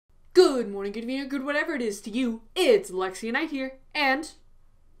Good morning, good evening, good whatever it is to you. It's Lexia Knight here, and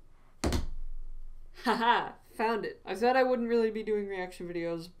haha, found it. I said I wouldn't really be doing reaction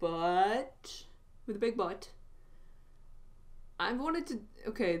videos, but with a big but, I wanted to.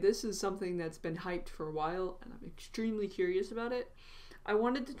 Okay, this is something that's been hyped for a while, and I'm extremely curious about it. I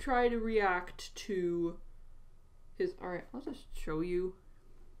wanted to try to react to his. All right, I'll just show you.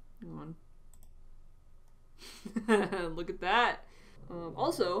 Hang on. Look at that.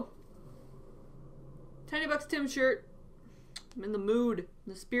 Also, $10 Tim shirt. I'm in the mood,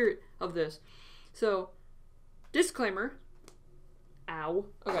 in the spirit of this. So, disclaimer. Ow.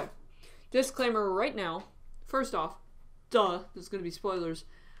 Okay. Disclaimer right now. First off, duh, there's going to be spoilers.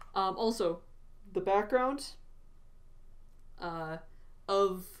 Also, the background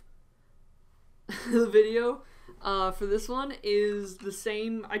of the video for this one is the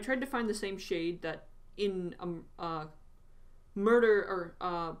same. I tried to find the same shade that in Murder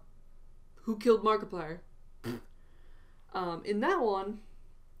or Who Killed Markiplier. In that one,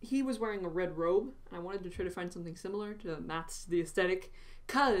 he was wearing a red robe, and I wanted to try to find something similar to match the aesthetic,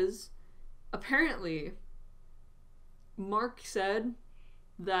 cause apparently Mark said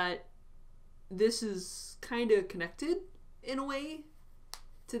that this is kind of connected in a way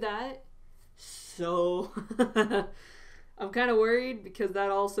to that. So I'm kind of worried because that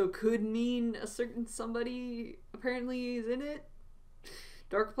also could mean a certain somebody apparently is in it.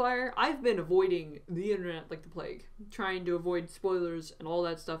 Markiplier. I've been avoiding the internet like the plague, trying to avoid spoilers and all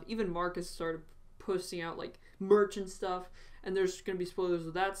that stuff. Even Marcus started posting out like merch and stuff, and there's gonna be spoilers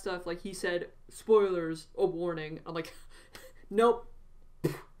with that stuff. Like he said, spoilers, a warning. I'm like, nope,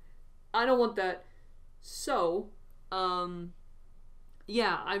 I don't want that. So,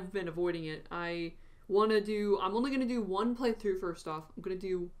 yeah, I've been avoiding it. I'm only gonna do one playthrough first off. I'm gonna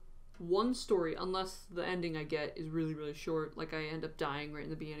do one story, unless the ending I get is really, really short, like I end up dying right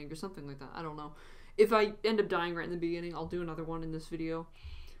in the beginning or something like that. I don't know. If I end up dying right in the beginning, I'll do another one in this video.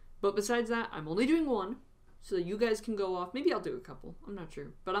 But besides that, I'm only doing one, so you guys can go off. Maybe I'll do a couple. I'm not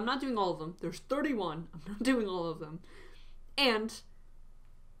sure. But I'm not doing all of them. There's 31. I'm not doing all of them. And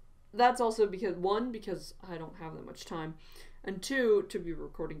that's also because, one, because I don't have that much time, and two, to be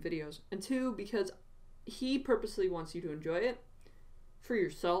recording videos, and two, because he purposely wants you to enjoy it for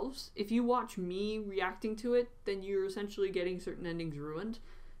yourselves. If you watch me reacting to it, then you're essentially getting certain endings ruined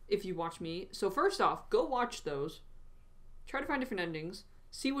if you watch me. So first off, go watch those. Try to find different endings.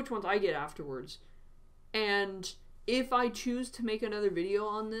 See which ones I get afterwards. And if I choose to make another video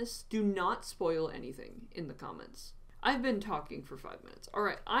on this, do not spoil anything in the comments. I've been talking for 5 minutes.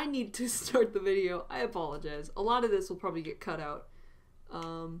 Alright, I need to start the video. I apologize. A lot of this will probably get cut out.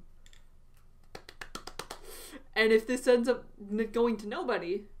 And if this ends up going to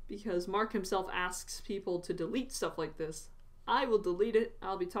nobody, because Mark himself asks people to delete stuff like this, I will delete it.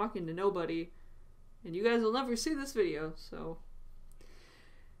 I'll be talking to nobody, and you guys will never see this video, so.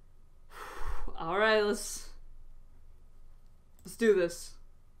 Alright, let's do this.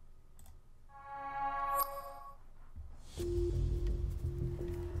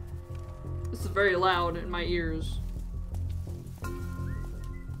 This is very loud in my ears.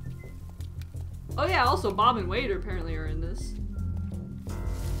 Oh yeah, also Bob and Wade apparently are in this.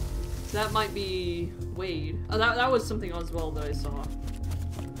 That might be Wade. Oh, that was something as well that I saw.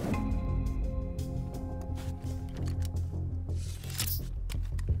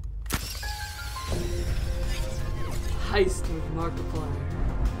 Heist with Markiplier.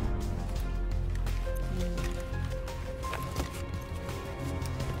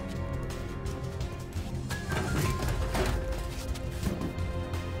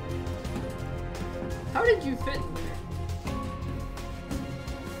 How did you fit in there?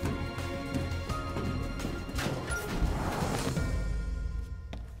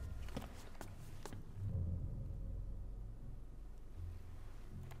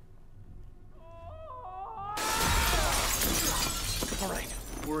 All right,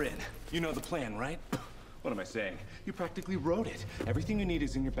 we're in. You know the plan, right? What am I saying? You practically wrote it. Everything you need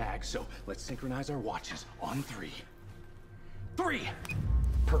is in your bag, so let's synchronize our watches on 3. 3!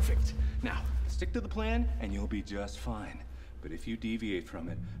 Perfect. Now, stick to the plan, and you'll be just fine. But if you deviate from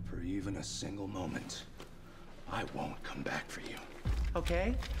it for even a single moment, I won't come back for you.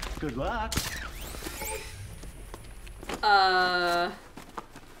 Okay? Good luck. Hey!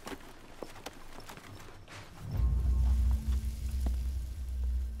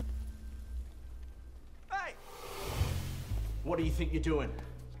 What do you think you're doing?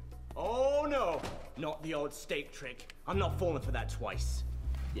 Oh, no. Not the old steak trick. I'm not falling for that twice.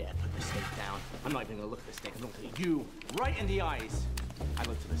 Yeah, put the steak down. I'm not even gonna look at the steak. I'm looking at you right in the eyes. I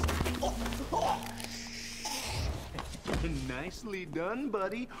look to the steak. Oh, oh. Nicely done,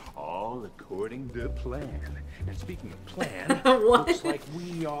 buddy. All according to plan. And speaking of plan, What? looks like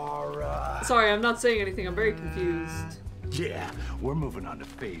we are, Sorry, I'm not saying anything. I'm very confused. Yeah, we're moving on to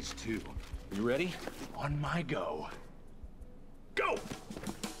phase 2. You ready? On my go. Go!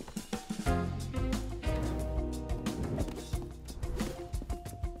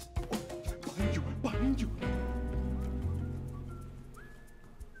 Behind you, behind you.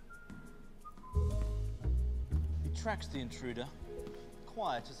 He tracks the intruder.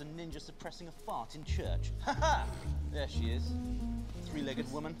 Quiet as a ninja suppressing a fart in church. Ha ha! There she is.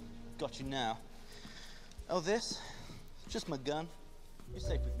 Three-legged woman. Got you now. Oh, this? Just my gun. You're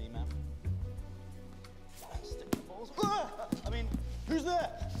safe with me, man. Stick the balls. Ah! I mean, who's there?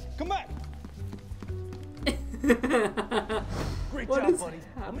 Come back! Great What job, is buddy.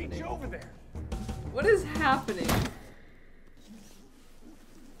 I'll meet you happening? over there. What is happening?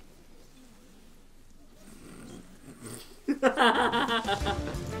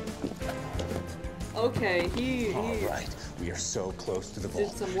 Okay, he All right, we are so close to the did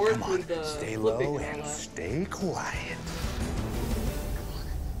vault. some work Come on, with the stay flipping low and all and that. stay quiet. Come on,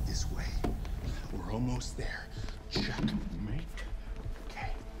 this way. We're almost there. Checkmate.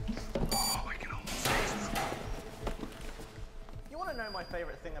 Okay. Oh, I can almost taste it. You want to know my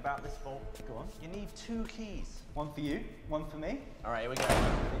favorite thing about this vault? Go on. You need 2 keys. One for you, one for me. All right, here we go.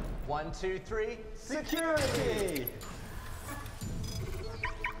 1, 2, 3. Security!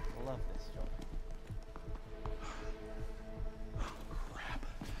 Love this job. Crap.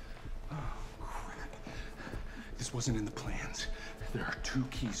 Oh, crap. This wasn't in the plans. There are 2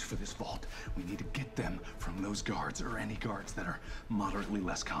 keys for this vault. We need to get them from those guards, or any guards that are moderately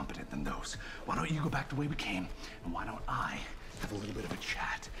less competent than those. Why don't you go back the way we came, and why don't I have a little bit of a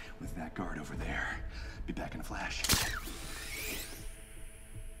chat with that guard over there? Be back in a flash.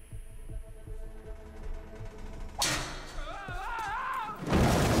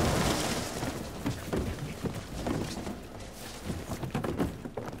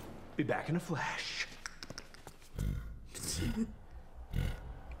 Be back in a flash.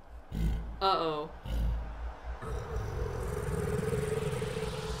 Uh-oh.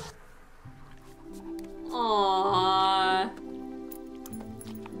 Aww.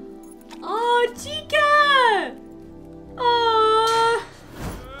 Oh, Chica! Aww.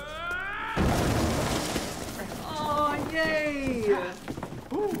 Oh, yay!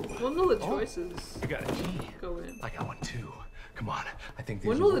 When will the choices I got a key. go in? I got one too. Come on. I think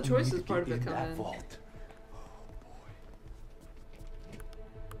When these are will the what we need choices to part get of it come that in? Vault. Oh boy.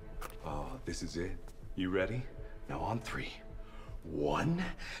 Oh, this is it. You ready? Now on 3. 1.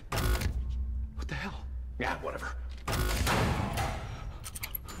 What the hell? Yeah, whatever.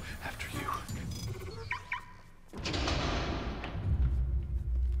 After you.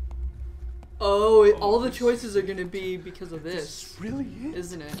 Oh, all the choices are gonna be because of this, Really it?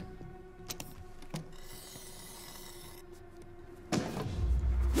 isn't it?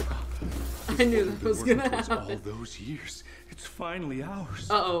 I knew that was gonna All happen. those years. It's finally ours.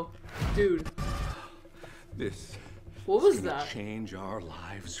 Uh-oh. Dude, This what was is gonna that? change our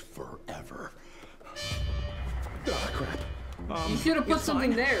lives forever. Oh, crap. You should have put It's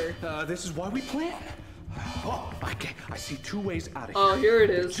something fine. there. This is why we plan. Oh, okay. I see 2 ways out of here. Oh, here it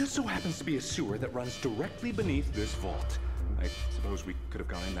is. Just so happens to be a sewer that runs directly beneath this vault. I suppose we could have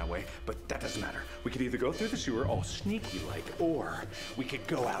gone in that way, but that doesn't matter. We could either go through the sewer all sneaky-like, or we could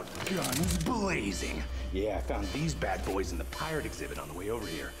go out guns blazing. Yeah, I found these bad boys in the pirate exhibit on the way over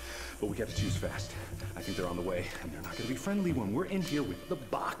here. But we got to choose fast. I think they're on the way, and they're not going to be friendly when we're in here with the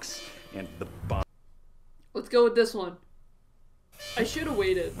box and the bomb. Let's go with this one. I should have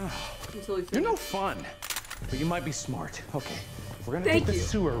waited until he You're finished. no fun, but you might be smart. Okay, if we're gonna Thank take the you.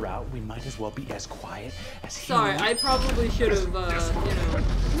 sewer route, we might as well be as quiet as Sorry, I probably should have, you know.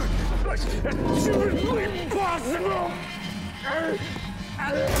 humanly possible.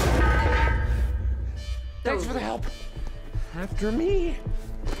 Thanks for the help. After me.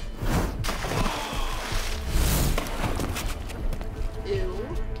 Ew.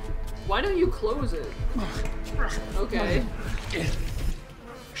 Why don't you close it? Okay.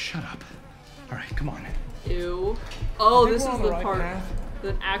 Shut up. All right, come on. Ew. Oh, this we're is on the the right part. path.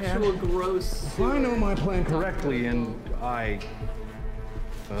 The actual gross. If I know my plan correctly, and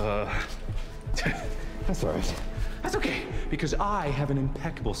that's all right. That's okay, because I have an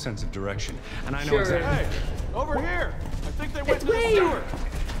impeccable sense of direction, and I know Sure. exactly. Hey, over here! I think they went to the Wait. sewer!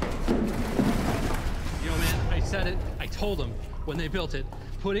 You know, man, I said it. I told them when they built it,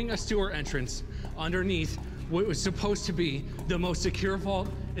 putting a sewer entrance underneath what was supposed to be the most secure vault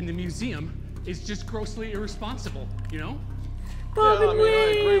in the museum is just grossly irresponsible, you know? Bob and I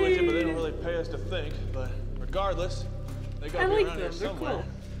agree with you, but they Wade. don't really pay us to think. But Regardless, they got I to be like around here them. They're somewhere. cool.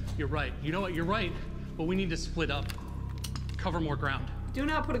 You're right. You know what? You're right. But we need to split up. Cover more ground. Do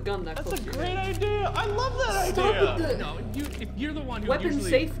not put a gun that That's close a to your great head. idea. I love that Stop idea. with the... No, if you're the one who Weapon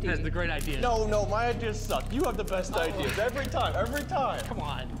usually safety. has the great idea. No, my ideas suck. You have the best ideas every time. Come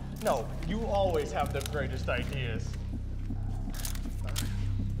on. No, you always have the greatest ideas.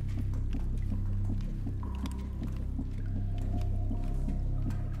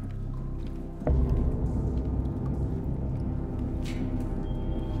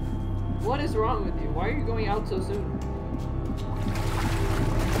 What is wrong with you? Why are you going out so soon?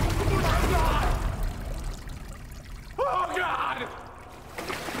 Oh, God!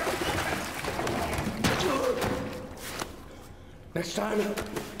 Next time,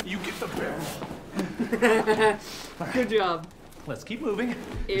 you get the barrel. Good job. Let's keep moving.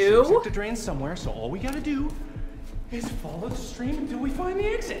 Ew. The sewers have to drain somewhere, so all we gotta do is follow the stream until we find the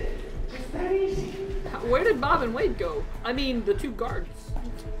exit. It's that easy. Where did Bob and Wade go? I mean, the two guards.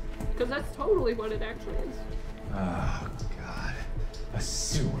 Because that's totally what it actually is. Oh, God. A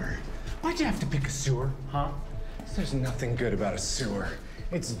sewer. Why'd you have to pick a sewer, huh? There's nothing good about a sewer.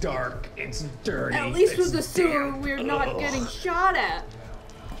 It's dark, it's dirty. At least it's with the sewer, damp. we're not getting shot at.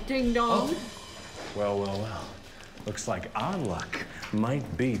 Ding dong. Well. Looks like our luck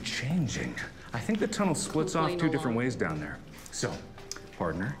might be changing. I think the tunnel splits off Playing two different along. ways down there. So,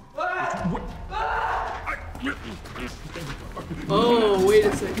 partner. Oh, wait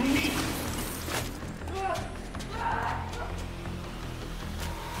a second.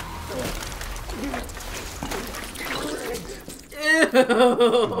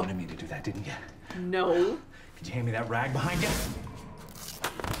 You wanted me to do that, didn't you? No. Could you hand me that rag behind you?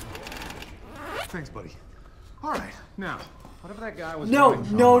 Thanks, buddy. All right, now, whatever that guy was No, running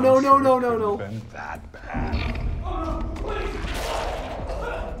from, no, I'm no, sure no, it no, couldn't no, have no. been that bad.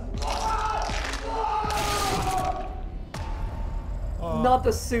 Not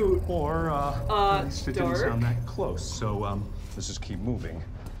the suit. Or, at least it didn't dark? sound that close. So, let's just keep moving.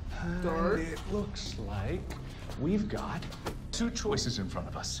 Dark. And it looks like we've got two choices in front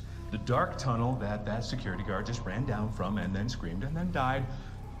of us. The dark tunnel that security guard just ran down from and then screamed and then died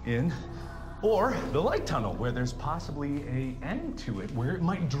in. Or the light tunnel, where there's possibly an end to it, where it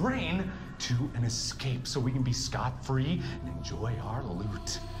might drain to an escape so we can be scot-free and enjoy our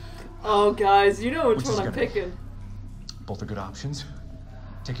loot. Oh, guys, you know which Which one is I'm gonna- picking. Both are good options.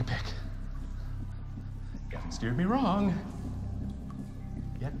 Take your pick. You haven't steered me wrong.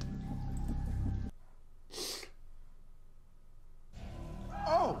 Yet.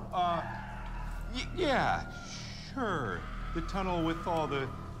 Oh, yeah, sure. The tunnel with all the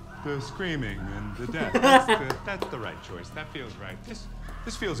screaming and the death. That's the right choice. That feels right.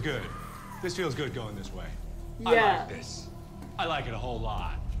 This feels good. This feels good going this way. I Yeah. like this. I like it a whole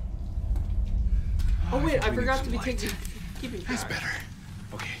lot. Oh, wait, I we need forgot some to be light. keeping That's track. better.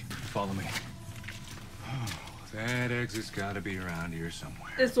 Okay, follow me. Oh, that exit's gotta be around here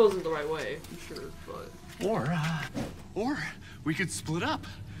somewhere. This wasn't the right way, I'm sure, but... Or we could split up.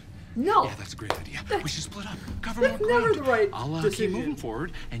 No! Yeah, that's a great idea. We should split up. Cover That's more never ground. the right I'll keep decision. moving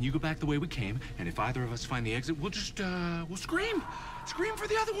forward, and you go back the way we came. And if either of us find the exit, we'll just we'll scream, scream for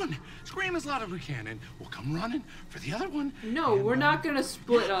the other one. Scream as loud as we can, and we'll come running for the other one. No, And, we're not gonna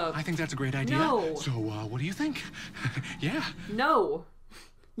split up. I think that's a great idea. No. So what do you think? Yeah. No.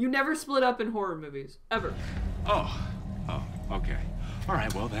 You never split up in horror movies. Ever. Oh, okay. All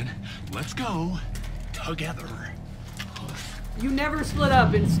right. Well then, let's go together. You never split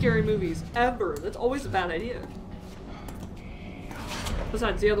up in scary movies. Ever. That's always a bad idea.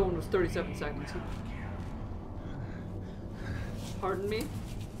 Besides, the other one was 37 seconds. Pardon me?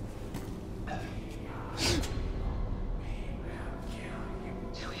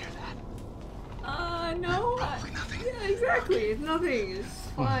 You hear that? No. Probably nothing. Yeah, exactly. It's nothing. It's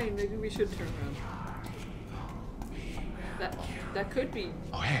fine. Maybe we should turn around. That could be.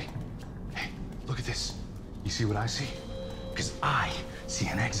 Oh, hey, look at this. You see what I see? Because I see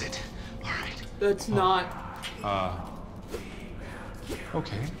an exit. All right. That's not.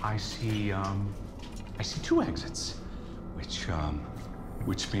 Okay, I see two exits,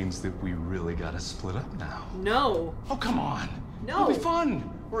 which means that we really gotta split up now. No. Oh, come on. No. It'll be fun.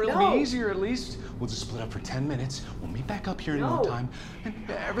 Or it'll No. be easier at least. We'll just split up for 10 minutes. We'll meet back up here in no No. time, and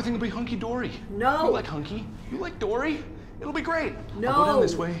everything will be hunky-dory. No. You like hunky? You like dory? It'll be great. No. I'll go down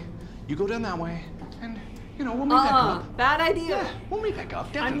this way. You go down that way, and we'll meet back up. Bad idea. Yeah, we'll meet back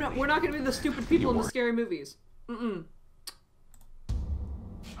up. Definitely. We're not gonna be the stupid people in the were. scary movies. But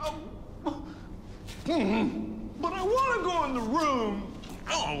I want to go in the room.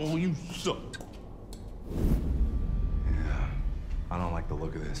 Oh, you suck. Yeah, I don't like the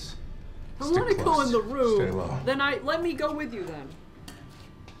look of this. I want to go in the room. Stay low. Then let me go with you then.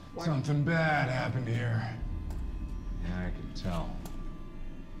 Why? Something bad happened here. Yeah, I can tell.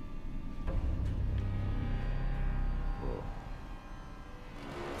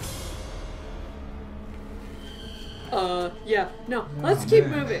 Yeah, no, let's keep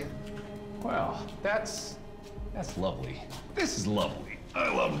man. moving. Well, that's lovely. This is lovely.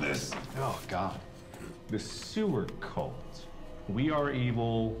 I love this. Oh, God. The sewer cult. We are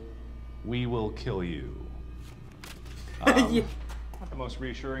evil. We will kill you. Yeah. Not the most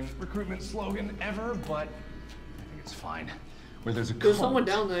reassuring recruitment slogan ever, but I think it's fine. Where there's a There's cult, someone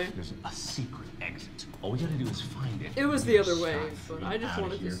down there. There's a secret exit. All we gotta do is find it. It was the other way, but I just Outta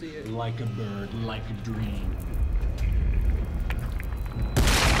wanted to here see it. Like a bird, like a dream.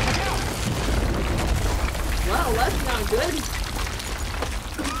 Well, that's not good.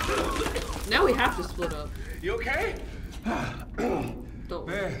 Now we have to split up. You okay? Don't.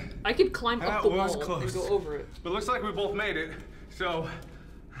 Man, I could climb up that the was wall close. and go over it. But looks like we both made it. So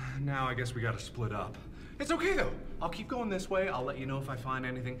now I guess we gotta split up. It's okay though. I'll keep going this way. I'll let you know if I find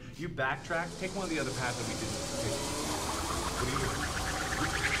anything. You backtrack. Take one of the other paths that we didn't take. What do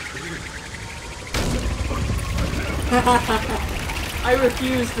you do? I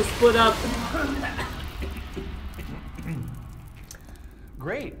refuse to split up.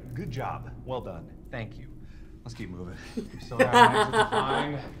 Great. Good job. Well done. Thank you. Let's keep moving. We still got an exit to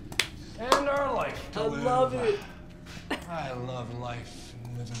find. And our life to I live. love it. I love life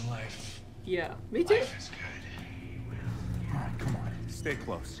and living life. Yeah, me too. Life is good. All right, come on. Stay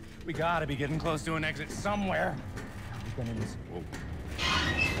close. We gotta be getting close to an exit somewhere. We're gonna miss. Whoa.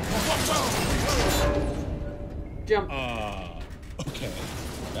 Jump. Okay,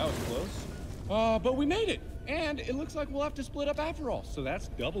 that was close. But we made it. And it looks like we'll have to split up after all, so that's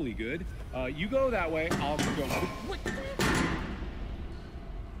doubly good. You go that way, I'll go. Wait.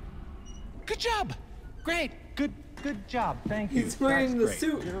 Good job! Great! Good job, thank you. He's wearing the That's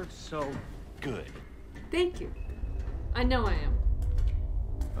suit. great. You're so good. Thank you. I know I am.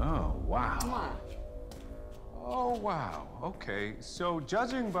 Oh, wow. Why? Oh, wow. Okay, so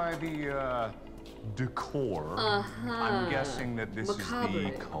judging by the, decor, I'm guessing that this is Macabre.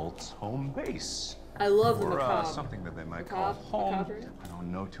 the cult's home base. I love the Or macabre. something that they might call Macabre? home. Macabre? I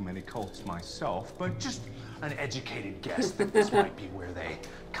don't know too many cults myself, but just an educated guess that this might be where they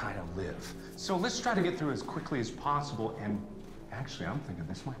kind of live. So let's try to get through as quickly as possible, and actually I'm thinking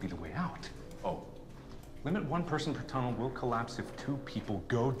this might be the way out. Oh, limit one person per tunnel will collapse if two people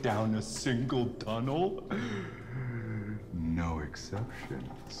go down a single tunnel. No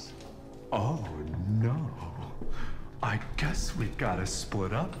exceptions. Oh no. I guess we gotta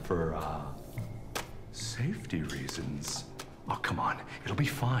split up for, safety reasons. Oh, come on. It'll be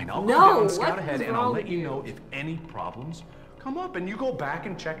fine. I'll go down and scout ahead, and I'll let you know if any problems come up, and you go back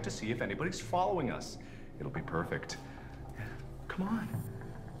and check to see if anybody's following us. It'll be perfect. Come on.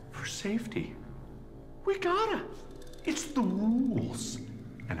 For safety. We gotta. It's the rules.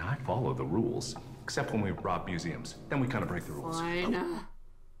 And I follow the rules. Except when we rob museums. Then we kind of break the rules. Fine.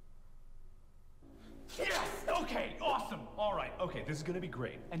 Yes! Okay, awesome. All right, okay, this is gonna be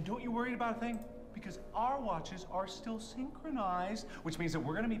great. And don't you worry about a thing, because our watches are still synchronized, which means that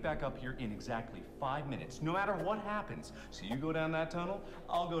we're gonna meet back up here in exactly 5 minutes, no matter what happens. So you go down that tunnel,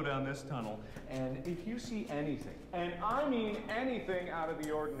 I'll go down this tunnel, and if you see anything, and I mean anything out of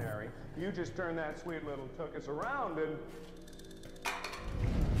the ordinary, you just turn that sweet little tuchus around and...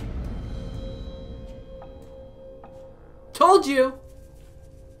 Told you!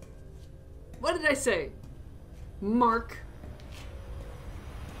 What did I say? Mark.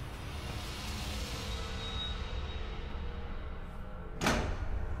 I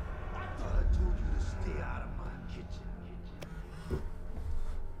thought I told you to stay out of my kitchen.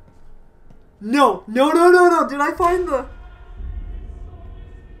 No! Did I find the...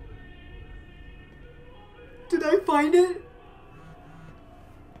 Did I find it?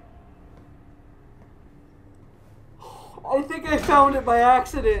 I think I found it by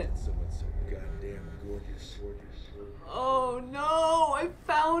accident. Someone's so goddamn gorgeous. Oh no! I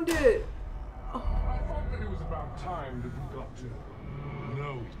found it! I thought that it was about time that we got to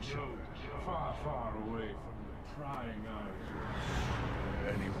know each other. Far, far away from the prying eyes of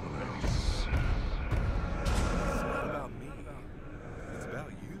anyone else. It's not about me. It's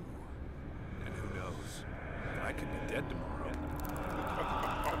about you. And who knows? I could be dead tomorrow.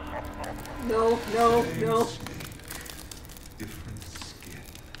 No. Different skin.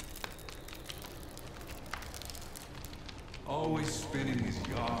 Always spinning his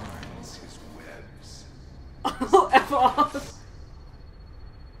yarns, his webs. Oh, F off!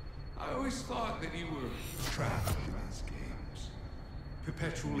 I always thought that you were trapped in these games.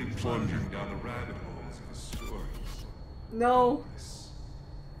 perpetually plunging down the rabbit holes of his stories. No.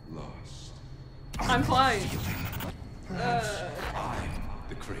 Lost. I'm fine. Perhaps I'm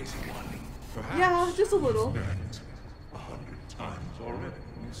the crazy one. Perhaps Yeah, just a little. you've done it 100 times already,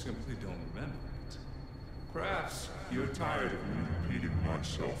 and you simply don't remember it. Perhaps you're tired of me repeating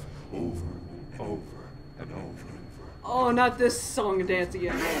myself over, over, and over. Oh, not this song and dance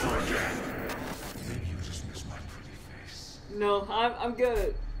again. Maybe you just miss my pretty face. No, I'm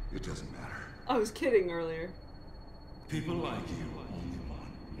good. It doesn't matter. I was kidding earlier. People like you only want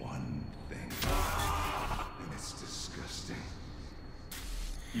one thing. And it's disgusting.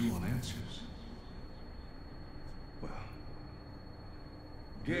 You want answers? Well,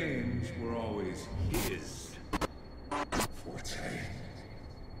 games were always his forte.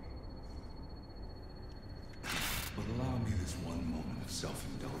 But allow me this one moment of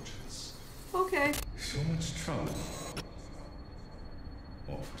self-indulgence. Okay. So much trouble.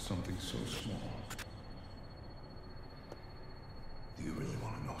 All for something so small. Do you really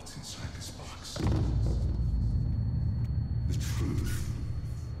want to know what's inside this box? The truth.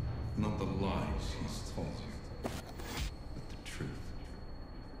 Not the lies he's told you. But the truth.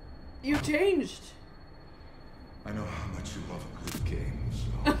 You changed. I know how much you love a good game, so...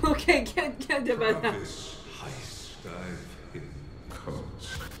 Okay, can't do about throughout that. this heist, I've hidden codes.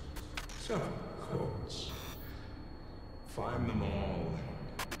 Several codes. Find them all, and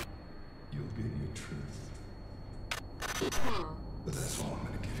you'll get your truth. Huh. But that's all I'm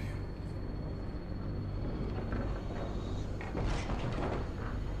gonna give you.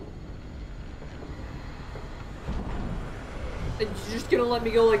 And you're just gonna let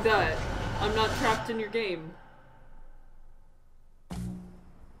me go like that. I'm not trapped in your game.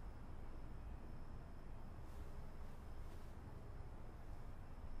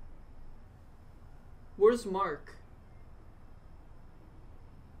 Where's Mark?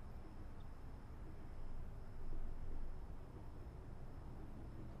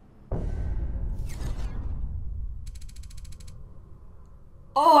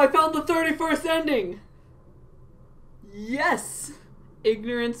 Oh, I found the 31st ending! Yes!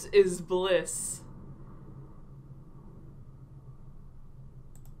 Ignorance is bliss.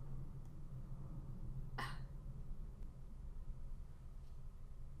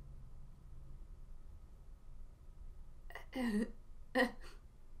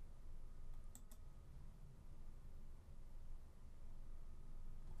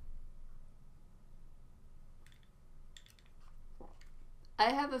 I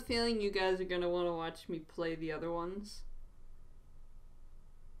have a feeling you guys are gonna want to watch me play the other ones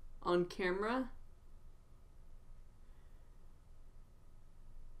on camera.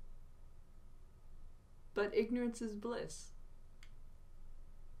 But ignorance is bliss.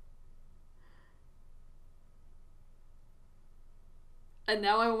 And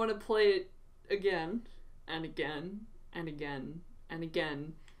now I want to play it again and again and again and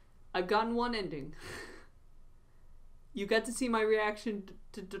again. I've gotten one ending. You got to see my reaction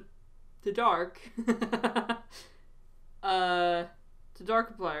to Dark. To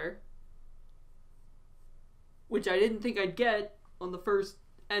Markiplier. Which I didn't think I'd get on the first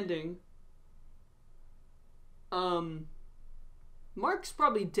ending. Mark's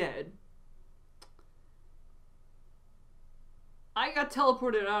probably dead. I got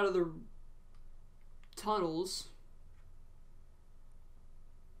teleported out of the tunnels.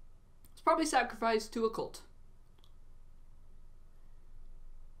 It's probably sacrificed to a cult.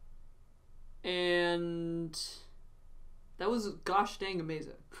 And that was gosh dang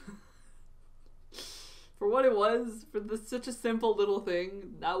amazing. For what it was, for such a simple little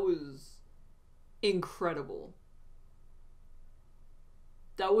thing, that was incredible.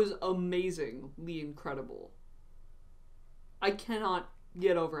 That was amazingly incredible. I cannot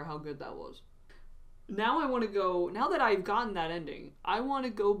get over how good that was. Now I want to go, now that I've gotten that ending, I want to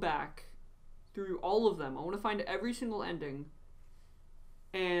go back through all of them. I want to find every single ending.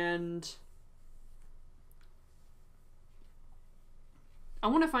 And I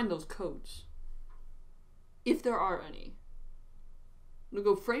want to find those codes. If there are any. I'm going to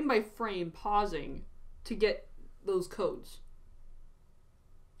go frame by frame, pausing to get those codes.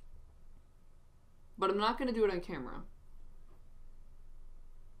 But I'm not going to do it on camera.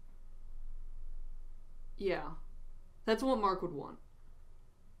 Yeah. That's what Mark would want.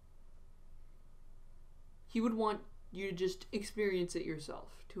 He would want you to just experience it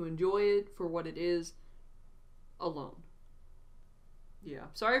yourself. To enjoy it for what it is alone. Yeah.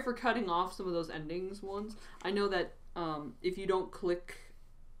 Sorry for cutting off some of those endings ones. I know that if you don't click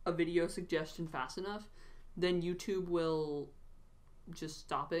a video suggestion fast enough, then YouTube will just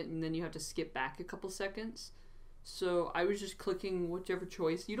stop it and then you have to skip back a couple seconds. So I was just clicking whichever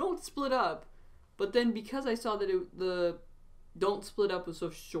choice. You don't split up. But then because I saw that the don't split up was so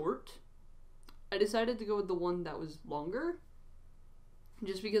short, I decided to go with the one that was longer.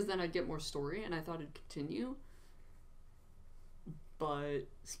 Just because then I'd get more story and I thought it'd continue. But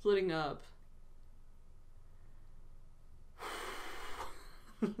splitting up...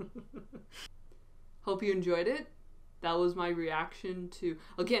 Hope you enjoyed it. That was my reaction to...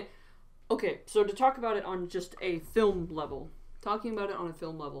 Again, okay, so to talk about it on just a film level. Talking about it on a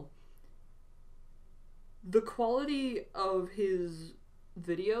film level. The quality of his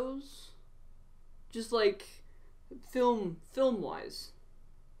videos, just like film-wise,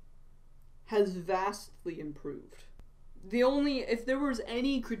 has vastly improved. The only... If there was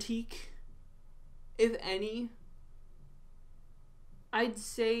any critique, if any, I'd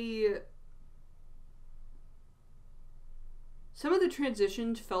say... Some of the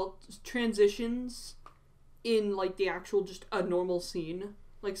transitions in, like, the actual, just a normal scene,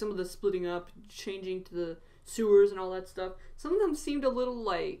 like some of the splitting up, changing to the sewers and all that stuff, some of them seemed a little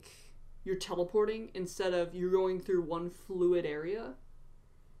like you're teleporting instead of you're going through one fluid area.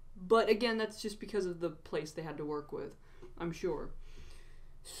 But again, that's just because of the place they had to work with, I'm sure.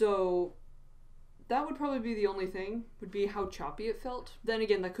 So that would probably be the only thing, would be how choppy it felt. Then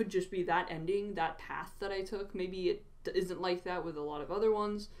again, that could just be that ending, that path that I took. Maybe it isn't like that with a lot of other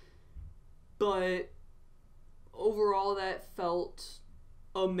ones, but overall that felt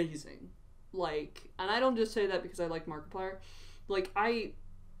amazing. Like, and I don't just say that because I like Markiplier. Like, I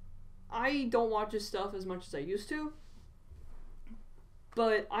don't watch his stuff as much as I used to,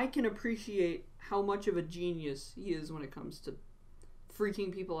 but I can appreciate how much of a genius he is when it comes to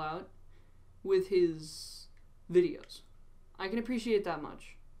freaking people out with his videos. I can appreciate that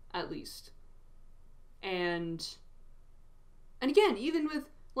much, at least. And again, even with,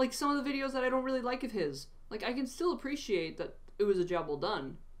 like, some of the videos that I don't really like of his, like, I can still appreciate that it was a job well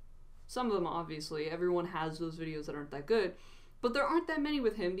done. Some of them, obviously, everyone has those videos that aren't that good, but there aren't that many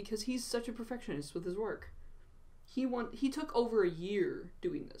with him because he's such a perfectionist with his work. He took over a year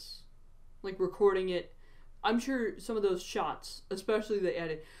doing this. Like, recording it. I'm sure some of those shots, especially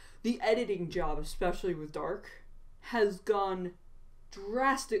the editing job, especially with Dark, has gotten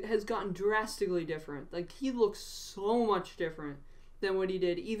drastically different. Like, he looks so much different than what he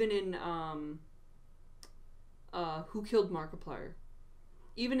did even in Who Killed Markiplier.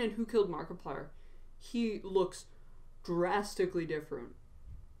 Even in Who Killed Markiplier, he looks drastically different.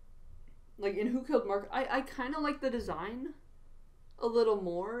 Like, in Who Killed I kind of like the design a little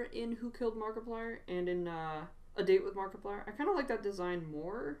more in Who Killed Markiplier and in A Date with Markiplier. I kind of like that design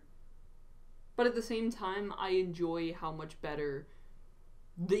more, but at the same time, I enjoy how much better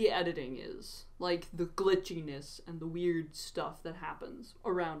the editing is. Like, the glitchiness and the weird stuff that happens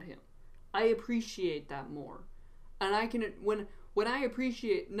around him. I appreciate that more. And I can, when I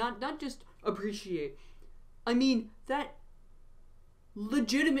appreciate, not just appreciate, I mean, that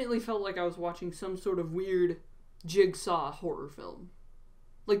legitimately felt like I was watching some sort of weird Jigsaw horror film.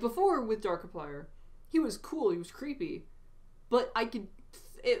 Like, before with Darkiplier, he was cool, he was creepy, but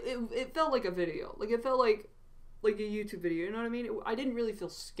it felt like a video. Like, it felt like a YouTube video, you know what I mean? I didn't really feel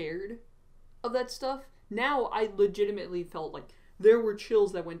scared of that stuff. Now, I legitimately felt like there were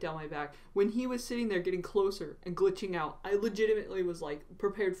chills that went down my back. When he was sitting there getting closer and glitching out, I legitimately was, like,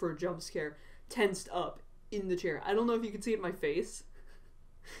 prepared for a jump scare, tensed up in the chair. I don't know if you can see it in my face.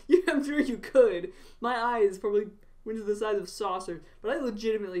 Yeah, I'm sure you could. My eyes probably went to the size of saucers, but I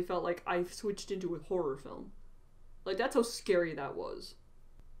legitimately felt like I switched into a horror film. Like, that's how scary that was.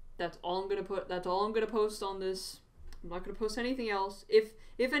 That's all I'm gonna post on this. I'm not gonna post anything else. If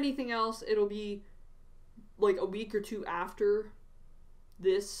anything else, it'll be like a week or two after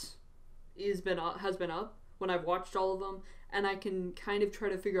this has been up, when I've watched all of them, and I can kind of try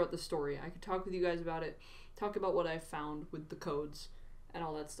to figure out the story. I can talk with you guys about it, talk about what I found with the codes and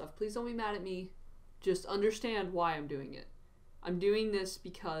all that stuff. Please don't be mad at me. Just understand why I'm doing it. I'm doing this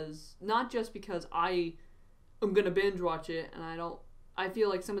because, not just because I am gonna binge watch it, and I feel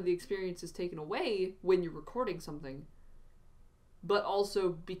like some of the experience is taken away when you're recording something, but also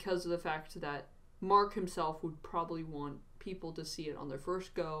because of the fact that Mark himself would probably want people to see it on their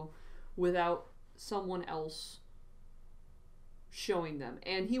first go without someone else showing them.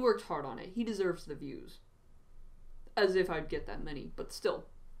 And he worked hard on it. He deserves the views. As if I'd get that many, but still.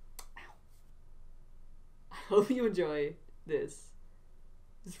 Ow. I hope you enjoy this.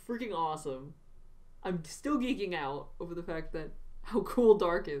 It's freaking awesome. I'm still geeking out over the fact that how cool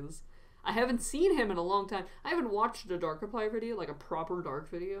Dark is. I haven't seen him in a long time. I haven't watched a Darkiplier video, like a proper Dark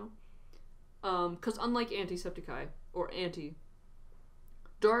video. Because unlike Antisepticeye, or Anti,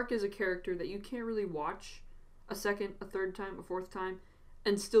 Dark is a character that you can't really watch a second, a third time, a fourth time,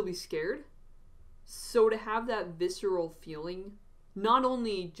 and still be scared. So to have that visceral feeling, not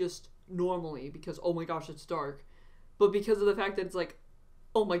only just normally because, oh my gosh, it's dark, but because of the fact that it's like,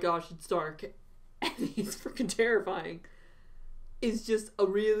 oh my gosh, it's dark, and he's freaking terrifying, is just a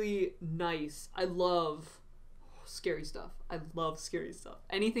really nice, I love scary stuff. I love scary stuff.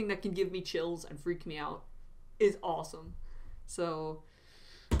 Anything that can give me chills and freak me out is awesome. So,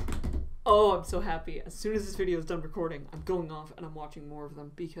 oh, I'm so happy. As soon as this video is done recording, I'm going off and I'm watching more of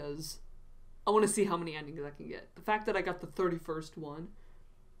them because I want to see how many endings I can get. The fact that I got the 31st one,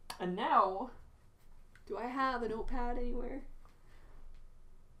 and now, do I have a notepad anywhere?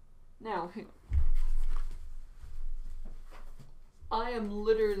 Now, hang on. I am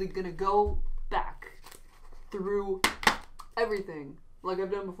literally gonna go back through everything like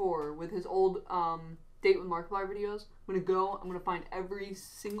I've done before with his old Date with Markiplier videos. I'm gonna find every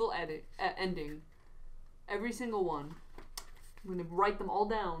single ending, every single one. I'm gonna write them all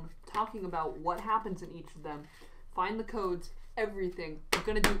down, talking about what happens in each of them, find the codes, everything. I'm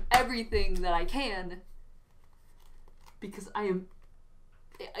gonna do everything that I can because I am.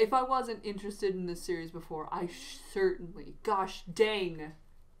 If I wasn't interested in this series before, I certainly, gosh dang,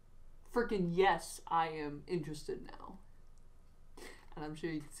 freaking yes, I am interested now. And I'm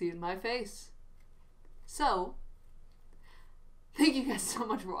sure you can see it in my face. So, thank you guys so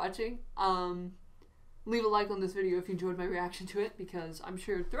much for watching. Leave a like on this video if you enjoyed my reaction to it, because I'm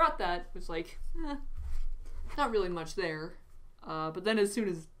sure throughout that it was like, not really much there. But then as soon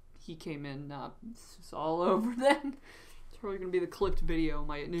as he came in, it's just all over then. It's probably going to be the clipped video,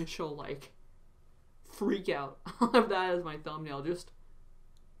 my initial, like, freak out. I'll have that as my thumbnail. Just,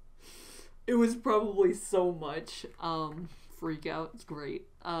 it was probably so much freak out. It's great.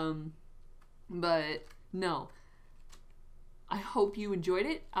 But no, I hope you enjoyed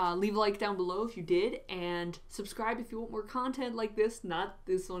it. Leave a like down below if you did, and subscribe if you want more content like this. Not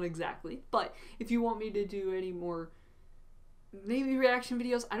this one exactly, but if you want me to do any more, maybe reaction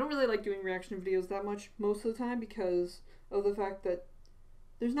videos. I don't really like doing reaction videos that much most of the time because of the fact that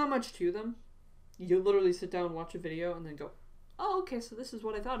there's not much to them. You literally sit down, watch a video, and then go, oh, okay, so this is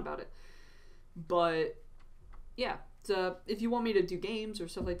what I thought about it. But yeah, so if you want me to do games or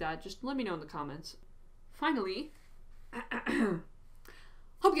stuff like that, just let me know in the comments. Finally,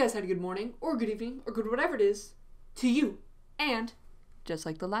 hope you guys had a good morning, or good evening, or good whatever it is to you. And just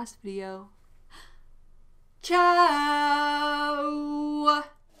like the last video, ciao!